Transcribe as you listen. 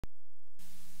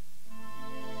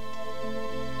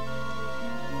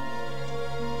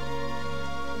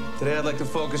Today I'd like to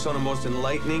focus on a most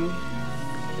enlightening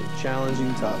and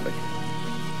challenging topic.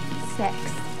 Sex.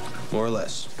 More or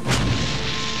less.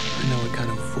 I know what kind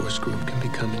of a force group can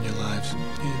become in your lives.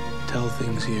 You tell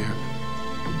things here,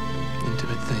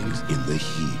 intimate things. In the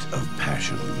heat of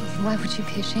passion. Why would you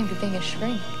be ashamed of being a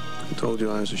shrink? Who told you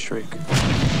I was a shrink?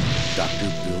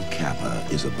 Dr. Bill Kappa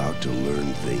is about to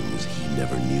learn things he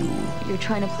never knew. You're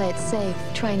trying to play it safe,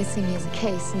 trying to see me as a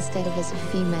case instead of as a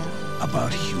female.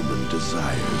 About human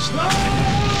desires.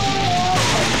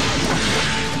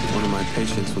 One of my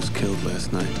patients was killed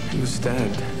last night. He was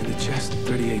stabbed in the chest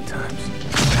 38 times.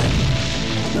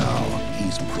 Now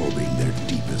he's probing their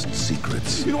deepest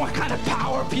secrets. You know what kind of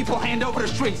power people hand over to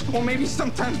shrinks? Or maybe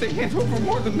sometimes they hand over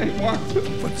more than they want.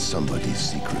 But somebody's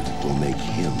secret will make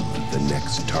him the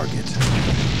next target.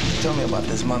 Tell me about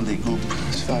this Monday group.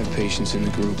 There's 5 patients in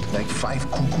the group. Like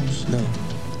 5 cuckoos? No.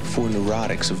 4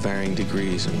 neurotics of varying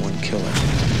degrees and 1 killer.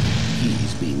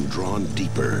 He's being drawn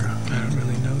deeper. I don't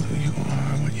really know who you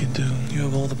are, what you do. You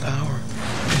have all the power.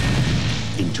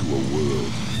 Into a world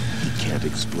he can't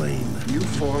explain. You've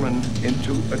fallen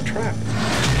into a trap.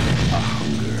 A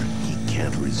hunger he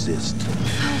can't resist.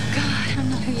 Oh, God, I'm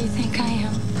not who you think I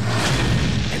am.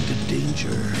 And a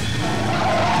danger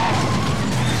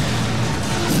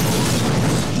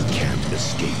he can't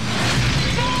escape.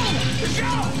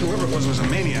 Whoever it was a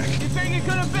maniac. You think it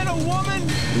could have been a woman?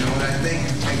 You know what I think?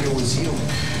 I think it was you.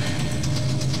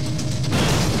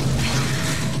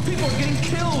 People are getting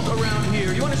killed around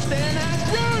here. You understand that?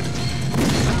 Run!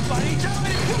 Somebody tell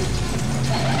me!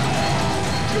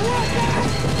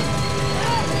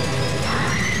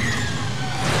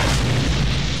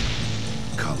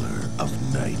 Color of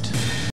night.